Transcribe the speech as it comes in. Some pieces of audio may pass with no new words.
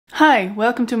Hi,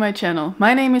 welcome to my channel.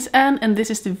 My name is Anne and this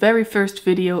is the very first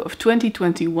video of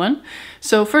 2021.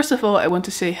 So first of all, I want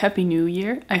to say Happy New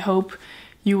Year. I hope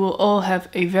you will all have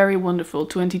a very wonderful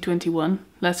 2021.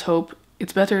 Let's hope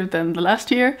it's better than the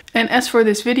last year. And as for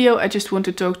this video, I just want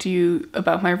to talk to you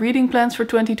about my reading plans for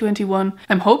 2021.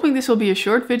 I'm hoping this will be a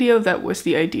short video, that was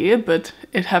the idea, but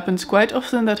it happens quite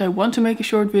often that I want to make a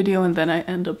short video and then I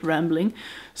end up rambling.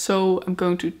 So I'm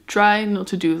going to try not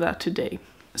to do that today.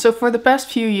 So for the past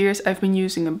few years I've been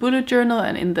using a bullet journal,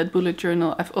 and in that bullet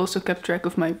journal I've also kept track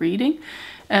of my reading.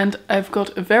 And I've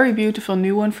got a very beautiful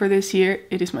new one for this year.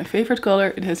 It is my favorite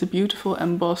color. It has a beautiful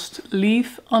embossed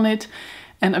leaf on it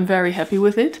and I'm very happy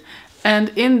with it. And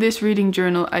in this reading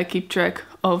journal I keep track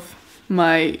of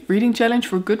my reading challenge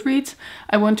for Goodreads.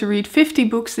 I want to read 50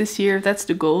 books this year, that's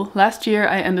the goal. Last year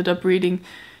I ended up reading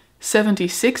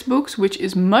 76 books, which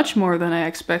is much more than I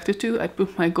expected to. I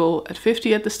put my goal at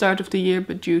 50 at the start of the year,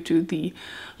 but due to the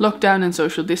lockdown and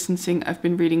social distancing, I've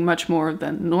been reading much more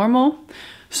than normal.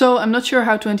 So I'm not sure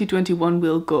how 2021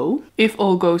 will go. If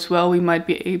all goes well, we might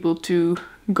be able to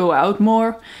go out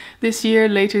more this year,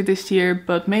 later this year,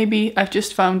 but maybe I've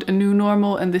just found a new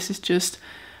normal and this is just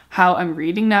how I'm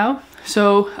reading now.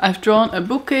 So I've drawn a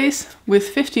bookcase with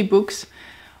 50 books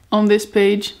on this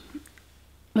page.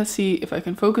 Let's see if I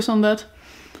can focus on that.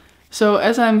 So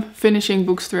as I'm finishing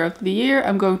books throughout the year,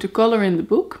 I'm going to color in the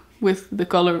book with the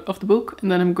color of the book, and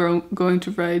then I'm going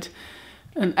to write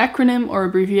an acronym or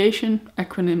abbreviation,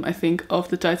 acronym I think, of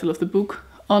the title of the book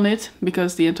on it,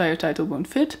 because the entire title won't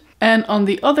fit. And on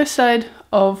the other side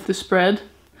of the spread,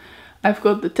 I've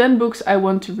got the 10 books I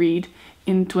want to read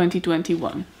in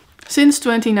 2021. Since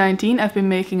 2019, I've been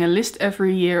making a list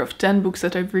every year of 10 books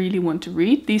that I really want to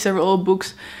read. These are all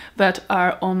books that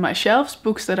are on my shelves,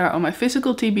 books that are on my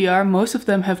physical TBR. Most of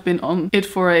them have been on it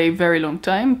for a very long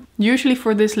time. Usually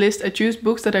for this list, I choose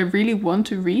books that I really want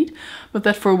to read, but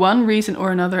that for one reason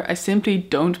or another, I simply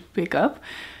don't pick up.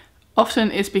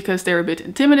 Often it's because they're a bit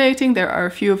intimidating. There are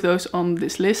a few of those on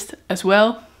this list as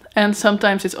well. And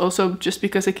sometimes it's also just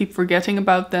because I keep forgetting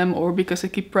about them or because I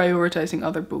keep prioritizing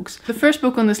other books. The first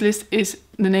book on this list is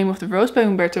The Name of the Rose by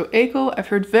Umberto Eco. I've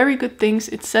heard very good things.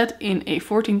 It's set in a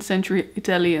 14th century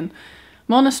Italian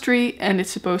monastery and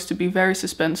it's supposed to be very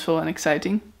suspenseful and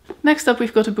exciting. Next up,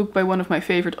 we've got a book by one of my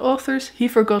favorite authors, He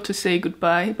Forgot to Say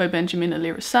Goodbye by Benjamin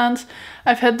Alire-Sanz.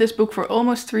 I've had this book for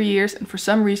almost 3 years and for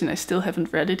some reason I still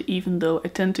haven't read it, even though I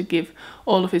tend to give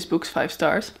all of his books 5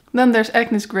 stars. Then there's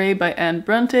Agnes Grey by Anne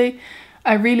Bronte.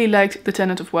 I really liked The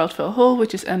Tenant of Wildfell Hall,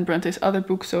 which is Anne Bronte's other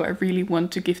book, so I really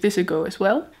want to give this a go as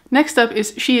well. Next up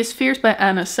is She is Fierce by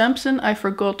Anna Sampson. I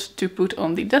forgot to put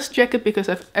on the dust jacket because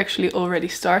I've actually already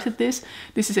started this.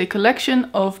 This is a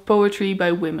collection of poetry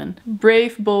by women.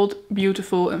 Brave, bold,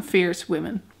 beautiful and fierce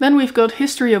women. Then we've got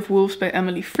History of Wolves by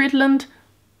Emily Fridland.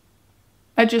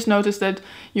 I just noticed that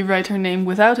you write her name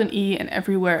without an E, and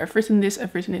everywhere I've written this,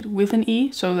 I've written it with an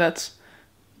E, so that's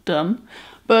dumb.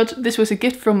 But this was a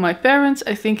gift from my parents,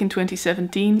 I think in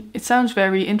 2017. It sounds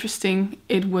very interesting.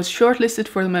 It was shortlisted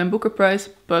for the Man Booker Prize,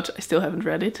 but I still haven't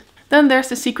read it. Then there's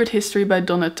The Secret History by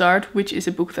Donna Tartt, which is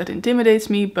a book that intimidates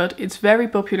me, but it's very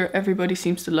popular, everybody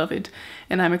seems to love it,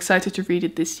 and I'm excited to read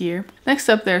it this year. Next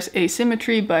up there's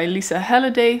Asymmetry by Lisa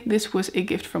Halliday. This was a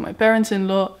gift from my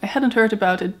parents-in-law. I hadn't heard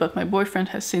about it, but my boyfriend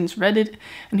has since read it,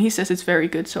 and he says it's very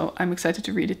good, so I'm excited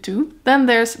to read it too. Then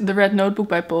there's The Red Notebook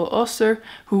by Paul Auster,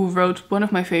 who wrote one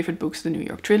of my favorite books, the New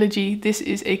York Trilogy. This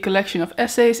is a collection of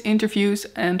essays, interviews,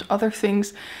 and other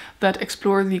things that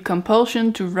explore the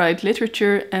compulsion to write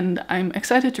literature, and I'm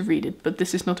excited to read it, but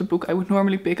this is not a book I would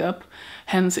normally pick up,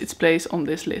 hence its place on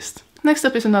this list. Next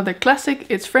up is another classic.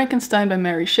 It's Frankenstein by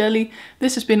Mary Shelley.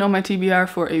 This has been on my TBR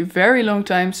for a very long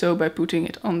time, so by putting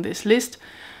it on this list,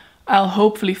 I'll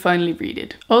hopefully finally read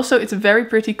it. Also, it's a very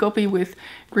pretty copy with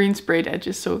green sprayed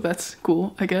edges, so that's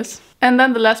cool, I guess. And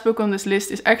then the last book on this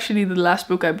list is actually the last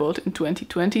book I bought in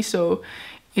 2020, so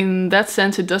in that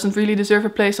sense it doesn't really deserve a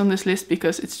place on this list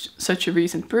because it's such a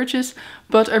recent purchase,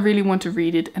 but I really want to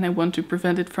read it and I want to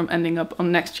prevent it from ending up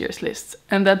on next year's lists.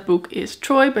 And that book is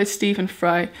Troy by Stephen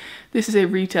Fry. This is a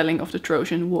retelling of the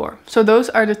Trojan War. So those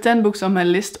are the 10 books on my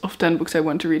list of 10 books I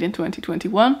want to read in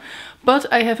 2021, but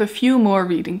I have a few more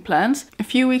reading plans. A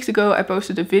few weeks ago I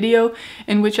posted a video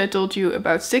in which I told you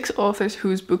about 6 authors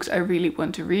whose books I really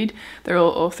want to read. They're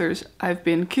all authors I've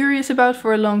been curious about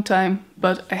for a long time,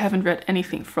 but I haven't read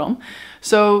anything from.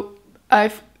 So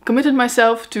I've committed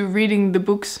myself to reading the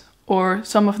books or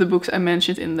some of the books I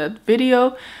mentioned in that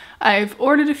video. I've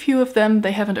ordered a few of them,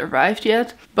 they haven't arrived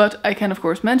yet, but I can of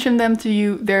course mention them to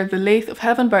you. They're The Lathe of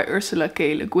Heaven by Ursula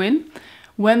K. Le Guin,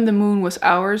 When the Moon Was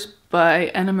Ours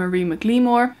by Anna Marie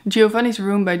McLemore, Giovanni's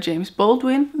Room by James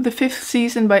Baldwin, The Fifth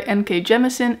Season by N.K.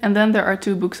 Jemisin, and then there are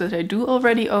 2 books that I do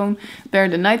already own. They're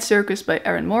The Night Circus by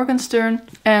Erin Morgenstern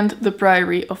and The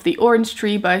Priory of the Orange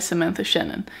Tree by Samantha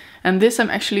Shannon. And this I'm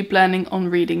actually planning on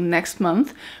reading next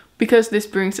month, because this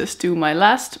brings us to my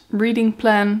last reading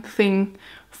plan thing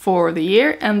for the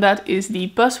year, and that is the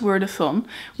Buzzwordathon,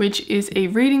 which is a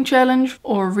reading challenge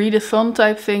or readathon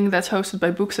type thing that's hosted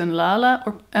by Books and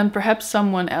Lala and perhaps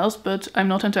someone else, but I'm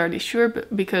not entirely sure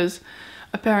because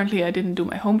apparently I didn't do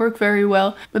my homework very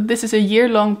well. But this is a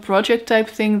year-long project type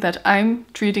thing that I'm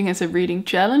treating as a reading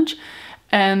challenge,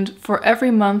 and for every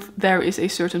month there is a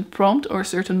certain prompt or a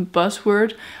certain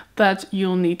buzzword that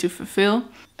you'll need to fulfill.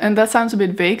 And that sounds a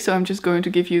bit vague, so I'm just going to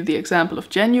give you the example of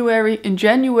January. In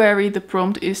January, the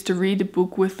prompt is to read a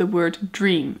book with the word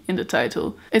dream in the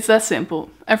title. It's that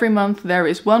simple. Every month there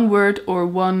is one word or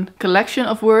one collection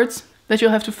of words that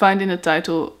you'll have to find in the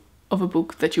title of a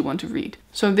book that you want to read.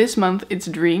 So this month it's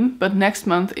dream, but next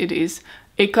month it is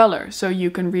a color. So you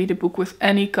can read a book with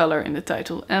any color in the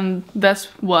title. And that's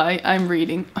why I'm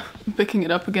reading, picking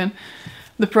it up again,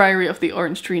 The Priory of the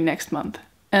Orange Tree next month.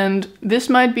 And this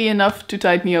might be enough to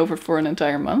tide me over for an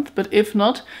entire month, but if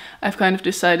not, I've kind of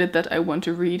decided that I want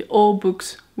to read all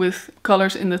books with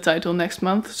colors in the title next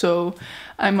month. So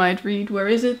I might read, where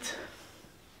is it?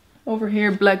 Over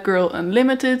here, Black Girl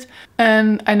Unlimited.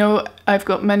 And I know I've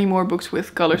got many more books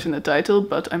with colors in the title,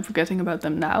 but I'm forgetting about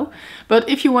them now. But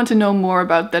if you want to know more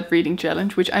about that reading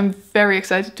challenge, which I'm very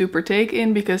excited to partake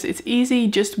in because it's easy,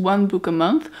 just 1 book a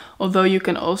month, although you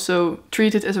can also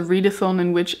treat it as a readathon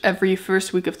in which every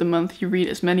first week of the month you read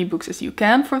as many books as you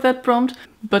can for that prompt,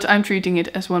 but I'm treating it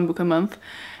as 1 book a month.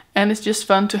 And it's just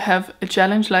fun to have a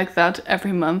challenge like that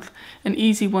every month, an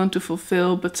easy one to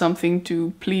fulfill, but something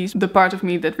to please the part of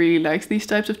me that really likes these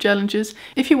types of challenges.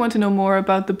 If you want to know more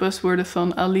about the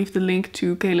Buzzwordathon, I'll leave the link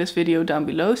to Kayla's video down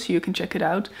below so you can check it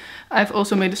out. I've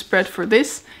also made a spread for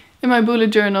this in my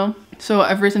bullet journal, so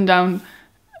I've written down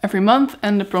every month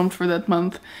and the prompt for that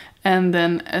month, and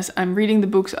then as I'm reading the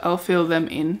books I'll fill them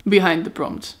in behind the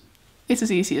prompts. It's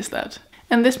as easy as that.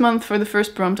 And this month for the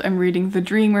first prompt I'm reading The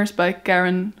Dreamers by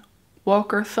Karen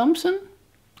Walker Thompson?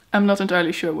 I'm not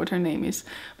entirely sure what her name is,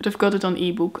 but I've got it on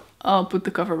ebook. I'll put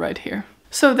the cover right here.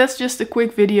 So that's just a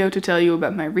quick video to tell you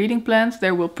about my reading plans.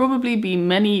 There will probably be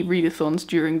many readathons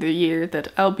during the year that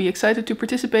I'll be excited to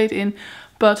participate in,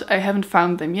 but I haven't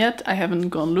found them yet. I haven't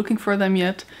gone looking for them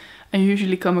yet. I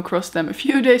usually come across them a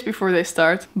few days before they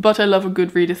start, but I love a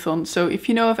good readathon. So if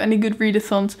you know of any good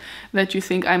readathons that you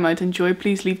think I might enjoy,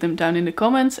 please leave them down in the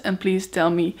comments, and please tell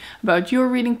me about your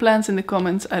reading plans in the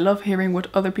comments. I love hearing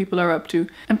what other people are up to.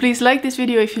 And please like this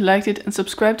video if you liked it, and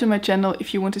subscribe to my channel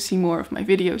if you want to see more of my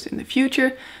videos in the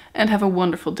future, and have a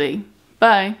wonderful day.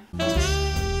 Bye!